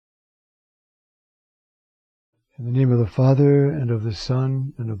In the name of the Father, and of the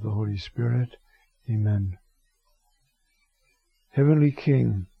Son, and of the Holy Spirit. Amen. Heavenly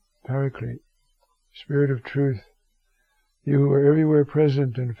King, Paraclete, Spirit of Truth, you who are everywhere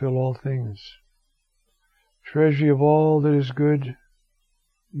present and fill all things, treasury of all that is good,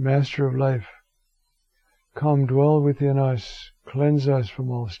 Master of life, come dwell within us, cleanse us from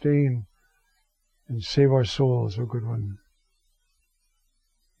all stain, and save our souls, O good one.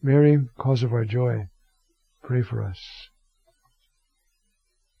 Mary, cause of our joy, pray for us.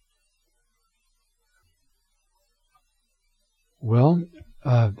 Well,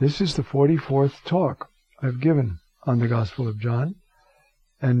 this is the 44th talk I've given on the Gospel of John.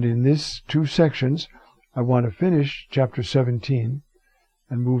 And in these two sections, I want to finish chapter 17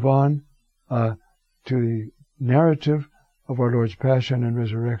 and move on to the narrative of our Lord's Passion and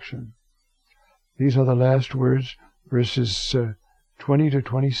Resurrection. These are the last words, verses 20 to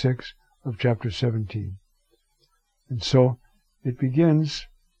 26 of chapter 17. And so it begins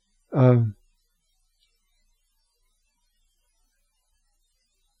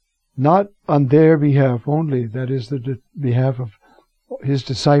not on their behalf only, that is the behalf of his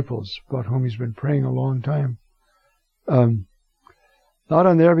disciples, about whom he's been praying a long time. Not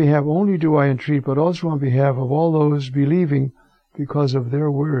on their behalf only do I entreat, but also on behalf of all those believing because of their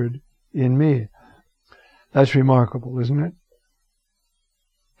word in me. That's remarkable, isn't it?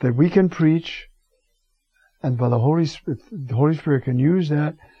 That we can preach, and by the Holy Spirit can use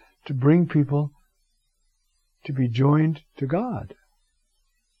that to bring people to be joined to God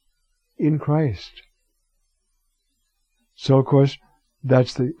in Christ. So, of course,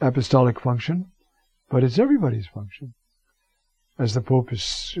 that's the apostolic function, but it's everybody's function. As the Pope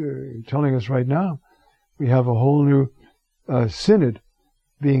is telling us right now, we have a whole new synod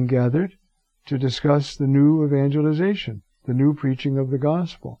being gathered to discuss the new evangelization, the new preaching of the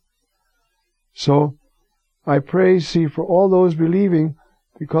gospel. So, I pray, see, for all those believing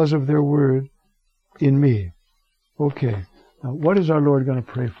because of their word in me. Okay, now what is our Lord going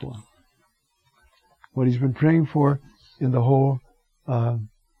to pray for? What he's been praying for in the whole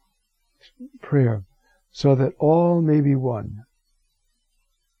prayer, so that all may be one.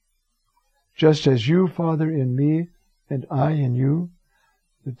 Just as you, Father, in me, and I in you,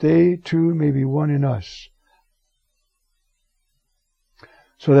 that they too may be one in us,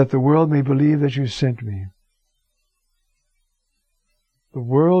 so that the world may believe that you sent me. The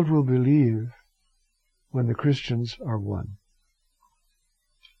world will believe when the Christians are one.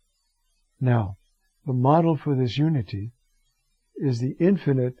 Now, the model for this unity is the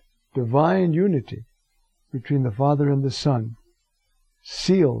infinite divine unity between the Father and the Son,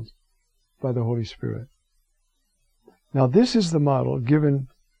 sealed by the Holy Spirit. Now, this is the model given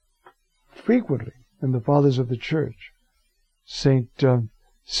frequently in the Fathers of the Church. Saint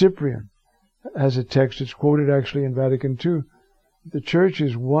Cyprian has a text, it's quoted actually in Vatican II. The Church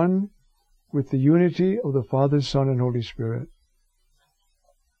is one with the unity of the Father, Son, and Holy Spirit.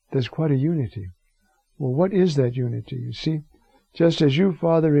 There's quite a unity. Well, what is that unity? You see, just as you,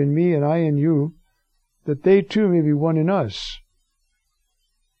 Father, in me, and I in you, that they too may be one in us.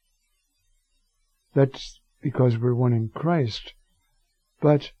 That's because we're one in Christ.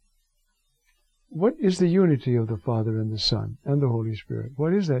 But what is the unity of the Father and the Son and the Holy Spirit?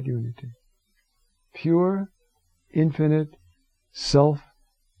 What is that unity? Pure, infinite,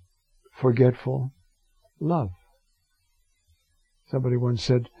 self-forgetful love. Somebody once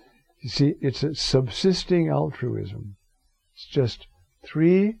said, you see, it's a subsisting altruism. It's just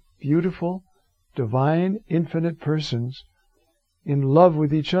three beautiful, divine, infinite persons in love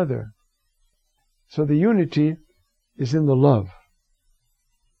with each other. So the unity is in the love.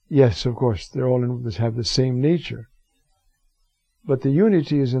 Yes, of course, they're all have the same nature. But the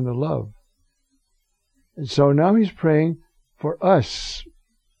unity is in the love. And so now he's praying for us.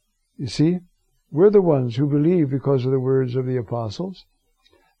 You see, we're the ones who believe because of the words of the apostles,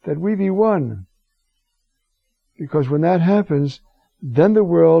 that we be one. Because when that happens, then the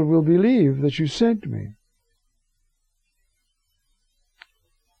world will believe that you sent me.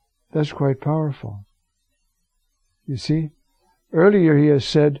 That's quite powerful. You see, earlier he has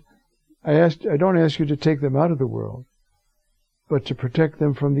said, I don't ask you to take them out of the world, but to protect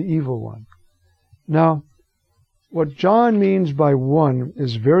them from the evil one. Now, what John means by one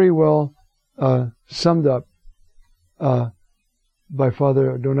is very well summed up by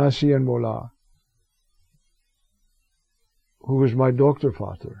Father Donatien Mola, who was my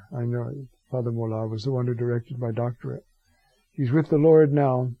Doktorvater. I know Father Mola was the one who directed my doctorate. He's with the Lord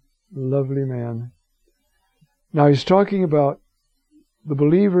now, lovely man. Now he's talking about the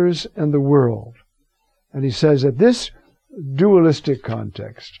believers and the world. And he says that this dualistic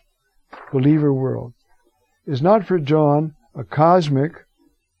context, believer world, is not for John a cosmic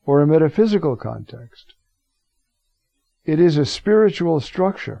or a metaphysical context. It is a spiritual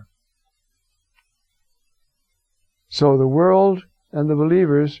structure. So the world and the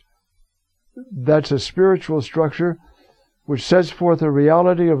believers, that's a spiritual structure which sets forth a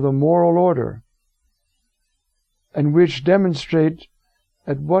reality of the moral order and which demonstrates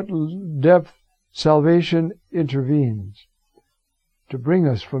at what depth salvation intervenes to bring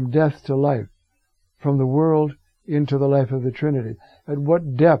us from death to life, from the world into the life of the Trinity. At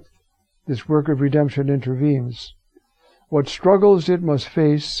what depth this work of redemption intervenes, what struggles it must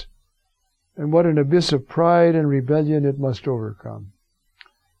face, and what an abyss of pride and rebellion it must overcome.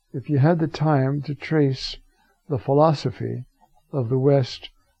 If you had the time to trace the philosophy of the West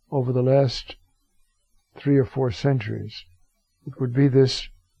over the last 3 or 4 centuries, it would be this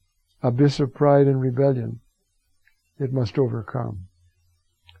abyss of pride and rebellion it must overcome.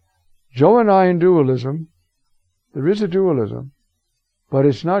 Johannine dualism, there is a dualism, but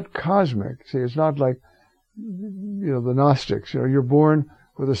it's not cosmic. See, it's not like, the Gnostics. You're born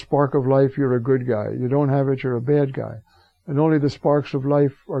with a spark of life, you're a good guy. You don't have it, you're a bad guy. And only the sparks of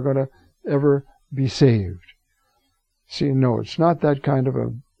life are going to ever be saved. See, no, it's not that kind of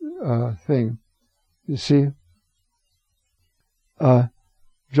a thing. You see,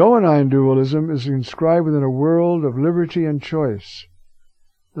 Johannine dualism is inscribed within a world of liberty and choice.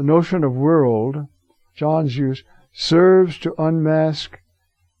 The notion of world, John's use, serves to unmask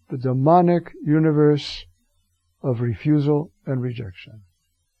the demonic universe of refusal and rejection.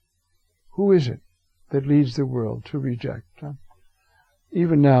 Who is it that leads the world to reject?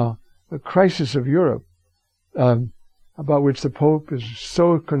 Even now, the crisis of Europe, about which the Pope is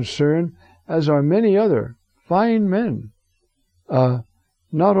so concerned, as are many other fine men,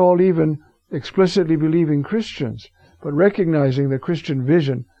 not all even explicitly believing Christians, but recognizing the Christian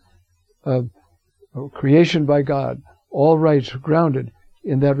vision of creation by God, all rights grounded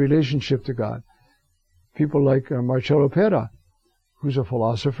in that relationship to God. People like Marcello Pera, who's a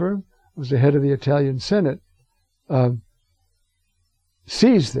philosopher, was the head of the Italian Senate,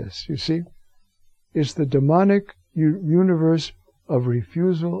 sees this, you see. It's the demonic universe of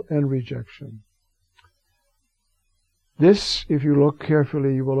refusal and rejection. This, if you look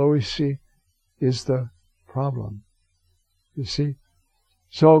carefully, you will always see, is the problem. You see?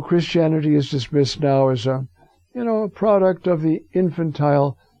 So Christianity is dismissed now as a product of the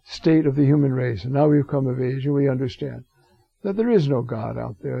infantile state of the human race. And now we've come of age and we understand that there is no God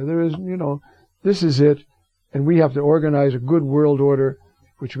out there. There is, this is it. And we have to organize a good world order,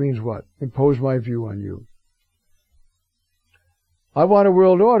 which means what? Impose my view on you. I want a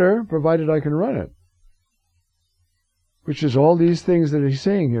world order, provided I can run it. Which is all these things that he's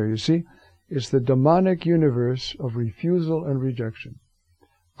saying here, you see. It's the demonic universe of refusal and rejection.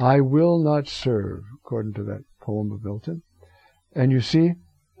 I will not serve, according to that poem of Milton. And you see,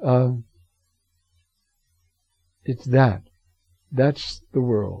 it's that. That's the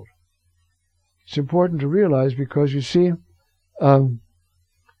world. It's important to realize because, you see,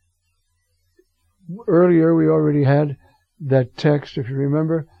 earlier we already had that text, if you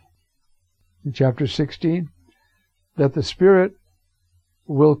remember, in chapter 16, that the Spirit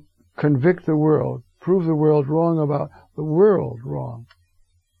will convict the world, prove the world wrong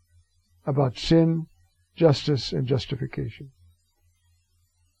about sin, justice, and justification.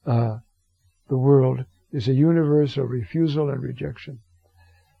 The world is a universe of refusal and rejection.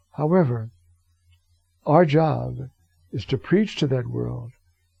 However, our job is to preach to that world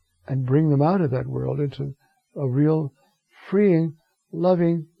and bring them out of that world into a real freeing,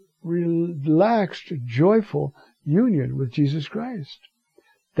 loving, relaxed, joyful union with Jesus Christ.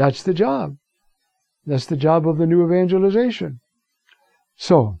 That's the job. That's the job of the new evangelization.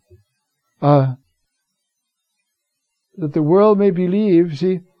 So, that the world may believe,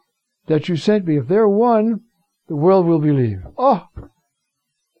 see, that you sent me. If they're one, the world will believe. Oh!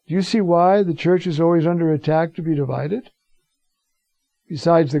 Do you see why the church is always under attack to be divided?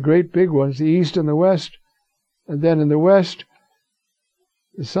 Besides the great big ones, the East and the West, and then in the West,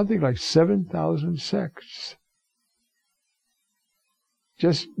 there's something like 7,000 sects.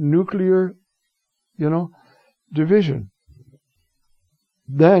 Just nuclear, division.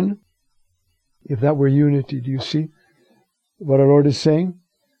 Then, if that were unity, do you see what our Lord is saying?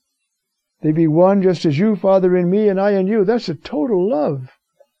 They be one just as you, Father, in me, and I in you. That's a total love.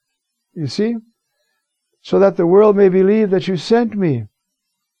 You see? So that the world may believe that you sent me.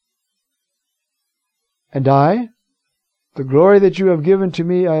 And I, the glory that you have given to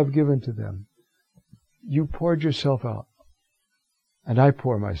me, I have given to them. You poured yourself out. And I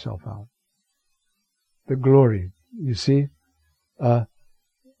pour myself out. The glory, you see? The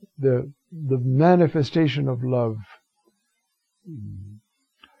the manifestation of love.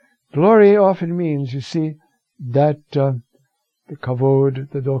 Glory often means, you see, that the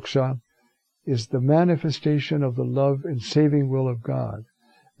kavod, the doxa, is the manifestation of the love and saving will of God.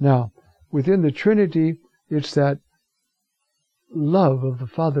 Now, within the Trinity, it's that love of the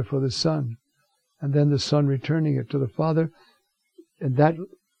Father for the Son, and then the Son returning it to the Father, and that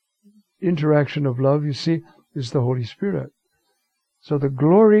interaction of love, you see, is the Holy Spirit. So the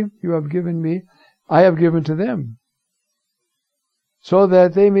glory you have given me, I have given to them, so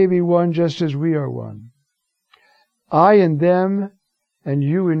that they may be one just as we are one. I in them, and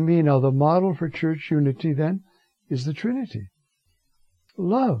you in me. Now the model for church unity then is the Trinity.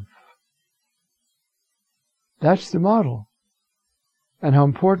 Love. That's the model. And how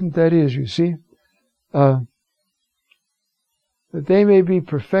important that is, you see. That they may be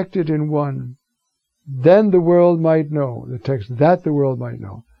perfected in one. Then the world might know, the text, that the world might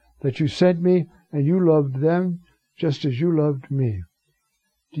know, that you sent me and you loved them just as you loved me.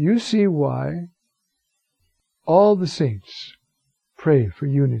 Do you see why all the saints pray for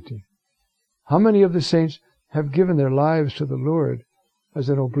unity? How many of the saints have given their lives to the Lord as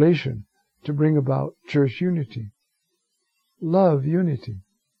an oblation to bring about church unity? Love unity.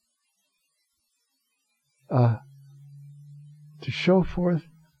 To show forth,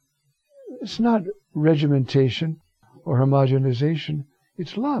 it's not regimentation or homogenization,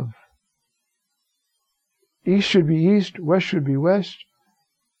 it's love. East should be east, west should be west,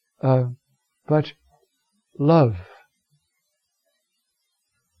 but love.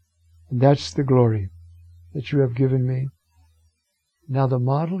 And that's the glory that you have given me. Now the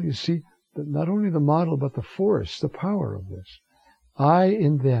model, you see, not only the model, but the force, the power of this. I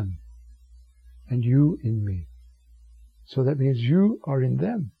in them, and you in me. So that means you are in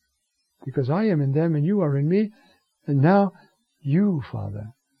them, because I am in them and you are in me. And now you, Father,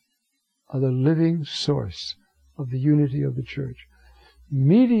 are the living source of the unity of the church,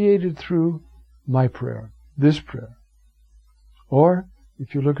 mediated through my prayer, this prayer. Or,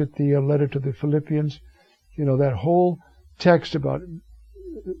 if you look at the letter to the Philippians, you know, that whole text about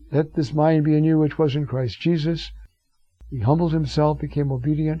let this mind be in you which was in Christ Jesus. He humbled himself, became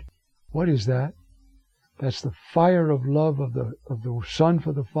obedient. What is that? That's the fire of love of the Son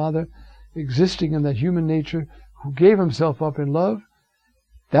for the Father, existing in that human nature, who gave himself up in love.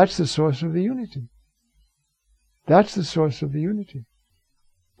 That's the source of the unity. That's the source of the unity.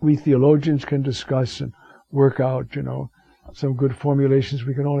 We theologians can discuss and work out, you know, some good formulations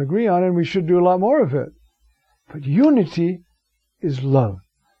we can all agree on, and we should do a lot more of it. But unity is love.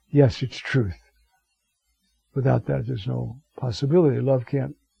 Yes, it's truth. Without that, there's no possibility.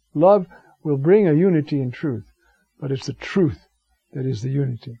 Love will bring a unity in truth, but it's the truth that is the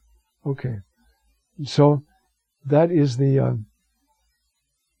unity. Okay. And so that is the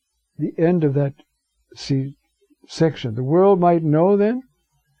end of that section. The world might know then,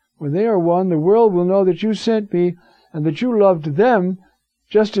 when they are one, the world will know that you sent me and that you loved them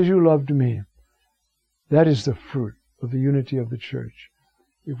just as you loved me. That is the fruit of the unity of the church.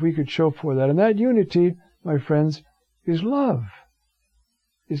 If we could show for that. And that unity, my friends, is love.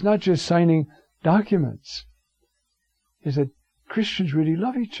 It's not just signing documents. It's that Christians really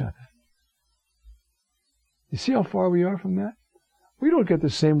love each other. You see how far we are from that? We don't get the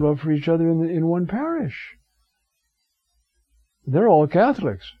same love for each other in one parish. They're all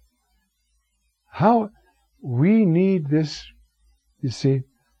Catholics. How we need this, you see,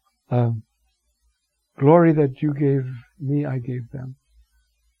 glory that you gave me, I gave them.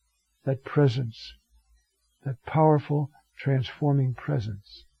 That presence, that powerful, transforming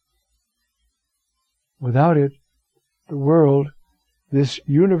presence. Without it, the world, this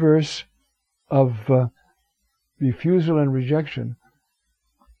universe of refusal and rejection,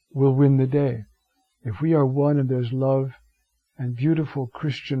 will win the day. If we are one and there's love and beautiful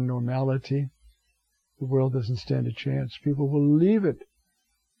Christian normality, the world doesn't stand a chance. People will leave it,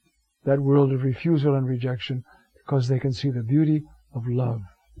 that world of refusal and rejection, because they can see the beauty of love.